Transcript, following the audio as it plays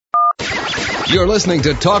You're listening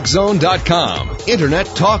to TalkZone.com, Internet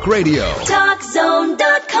Talk Radio.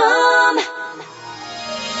 TalkZone.com.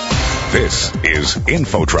 This is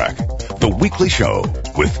InfoTrack, the weekly show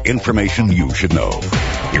with information you should know.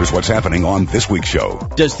 Here's what's happening on this week's show.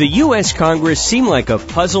 Does the U.S. Congress seem like a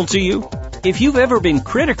puzzle to you? If you've ever been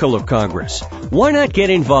critical of Congress, why not get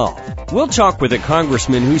involved? We'll talk with a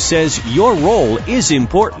congressman who says your role is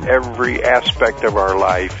important. Every aspect of our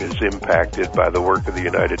life is impacted by the work of the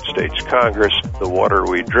United States Congress, the water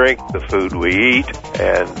we drink, the food we eat,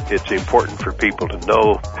 and it's important for people to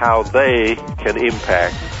know how they can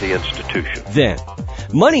impact the institution. Then,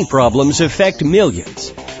 money problems affect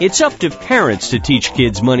millions. It's up to parents to teach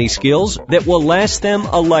kids money skills that will last them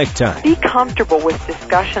a lifetime. Be comfortable with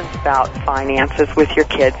discussions about finances with your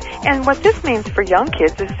kids. And what this means for young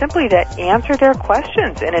kids is simply to answer their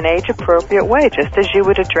questions in an age-appropriate way, just as you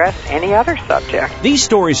would address any other subject. These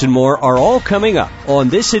stories and more are all coming up on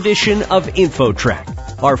this edition of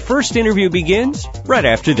InfoTrack. Our first interview begins right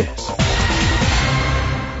after this.